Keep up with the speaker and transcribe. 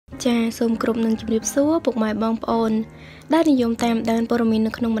ចាសូមគ្រប់នឹងជម្រាបសួរពុកម៉ែបងប្អូនដែលនិយមតាមដានព័ត៌មាន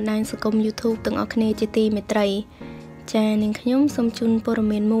នៅក្នុងបណ្ដាញសង្គម YouTube ទាំងអស់គ្នាជាទីមេត្រីចានាងខ្ញុំសូមជូនព័ត៌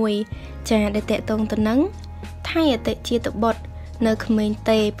មានមួយចាដែលតកតងទៅនឹងថៃអតិជាតិបុត្រនៅក្មេង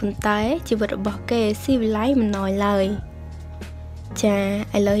ទេប៉ុន្តែជីវិតរបស់គេស៊ីវិល័យមិនណយឡើយចា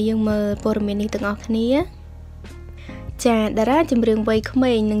ឥឡូវយើងមើលព័ត៌មាននេះទាំងអស់គ្នាចាតារាចម្រៀងវ័យក្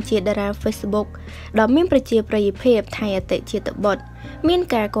មេងនិងជាតារា Facebook ដ៏មានប្រជាប្រិយភាពថៃអតិជាតិបុត្រមាន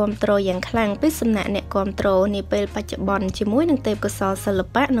ការគ្រប់គ្រងយ៉ាងខ្លាំងពីសំណាក់អ្នកគ្រប់គ្រងនាពេលបច្ចុប្បន្នជាមួយនឹងទេពកោសល្យសិល្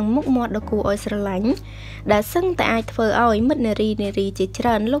បៈនិងមុខមាត់ដ៏គួរឲ្យស្រឡាញ់ដែលសឹងតែអាចធ្វើឲ្យមិត្តនារីជាច្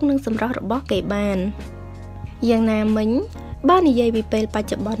រើនលោកនឹងសម្រស់របស់គេបានយ៉ាងណាមិញបើនិយាយពីពេលបច្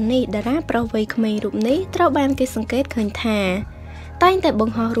ចុប្បន្ននេះតារាប្រុសវ័យក្មេងរូបនេះត្រូវបានគេសង្កេតឃើញថាតែងតែប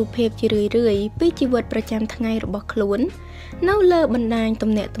ង្ហោះរូបភាពជារឿយៗពីជីវិតប្រចាំថ្ងៃរបស់ខ្លួននៅលើបណ្ដាញ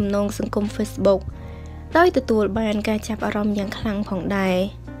ទំនាក់ទំនងសង្គម Facebook ដោយទទួលបានការចាប់អារម្មណ៍យ៉ាងខ្លាំងផងដែរ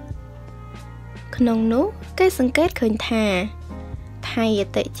ក្នុងនោះគេសង្កេតឃើញថាថៃអ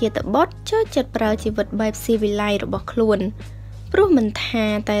តិជាតិបុត្រចូលចិត្តប្រើជីវិតបែបស៊ីវិល័យរបស់ខ្លួនព្រោះមិនថា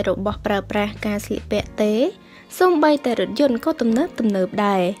តែរបស់ប្រើប្រាស់ការស្លៀកពាក់ទេសូម្បីតែរថយន្តក៏ទំនើប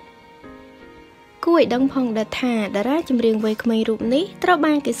ដែរគួរឲ្យដឹងផងដែរថាតារាចម្រៀងវ័យក្មេងរូបនេះត្រូវ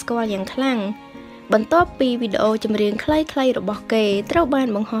បានគេស្គាល់យ៉ាងខ្លាំងបន្ទាប់ពីវីដេអូចម្រៀងខ្លីៗរបស់គេត្រូវបាន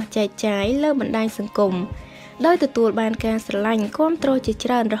បង្ហោះចែកចាយលើបណ្ដាញសង្គមដោយទទួលបានការស្រឡាញ់គាំទ្រជាច្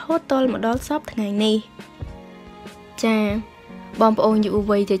រើនរហូតដល់មកដល់សពថ្ងៃនេះចាបងប្អូនយុវ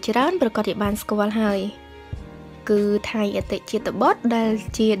វ័យជាច្រើនប្រកាសជាបានស្គាល់ហើយគឺថៃអតិជាតិបុត្រដែល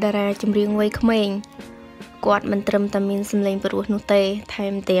ជាតារាចម្រៀងវ័យក្មេងគាត់មិនត្រឹមតែមានសម្លេងព្រោះនោះទេថែ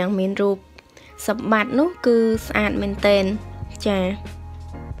មទាំងមានរូបសម្បត្តិនោះគឺស្អាតមែនទែនចា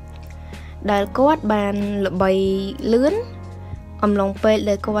ដែលគាត់បានល្បីលឿនអំឡុងពេល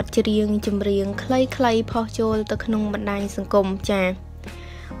ដែលគាត់ច្រៀងចម្រៀងខ្លីៗផុសចូលទៅក្នុងបណ្ដាញសង្គមចា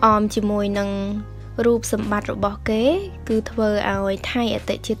អមជាមួយនឹងរូបសម្បត្តិរបស់គេគឺធ្វើឲ្យថៃអ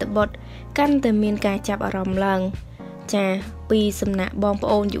តិជាតិបុត្រកាន់តែមានការចាប់អារម្មណ៍ឡើងចាពីសំណាក់បងប្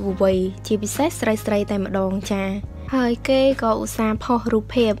អូនយុវវ័យជាពិសេសស្រីតែម្ដងចាហើយគេក៏ឧស្សាហ៍ផុសរូប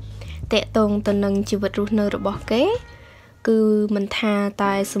ភាពតកតងទៅនឹងជីវិតរស់នៅរបស់គេគឺមិនថា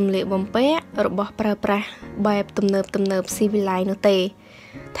តែសម្លៀកបំពាក់របស់ប្រើប្រាស់បែបទំនើបស៊ីវិល័យនោះទេ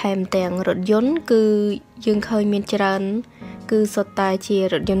ថែមទាំងរថយន្តគឺយើងឃើញមានច្រើនគឺសុទ្ធតែជា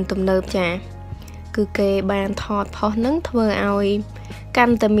រថយន្តទំនើបចាគឺគេបានថតផុសនឹងធ្វើឲ្យកា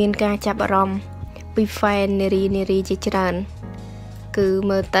ន់តែមានការចាប់អារម្មណ៍ពី fan នារីជាច្រើនគឺ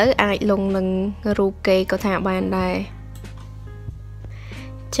មើលទៅអាចលងនឹងរូបគេក៏ថាបានដែរ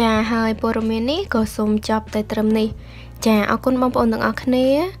ចាហើយព័ត៌មាននេះក៏សូមចប់តែត្រឹមនេះចាអរគុណបងប្អូនទាំងអស់គ្នា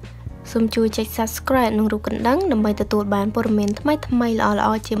សូមជួយចុច Subscribe និងរូបកណ្ដឹងដើម្បីទទួលបានព័ត៌មានថ្មីៗល្អ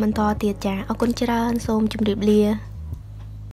ៗជាបន្តទៀតចាអរគុណច្រើនសូមជម្រាបលា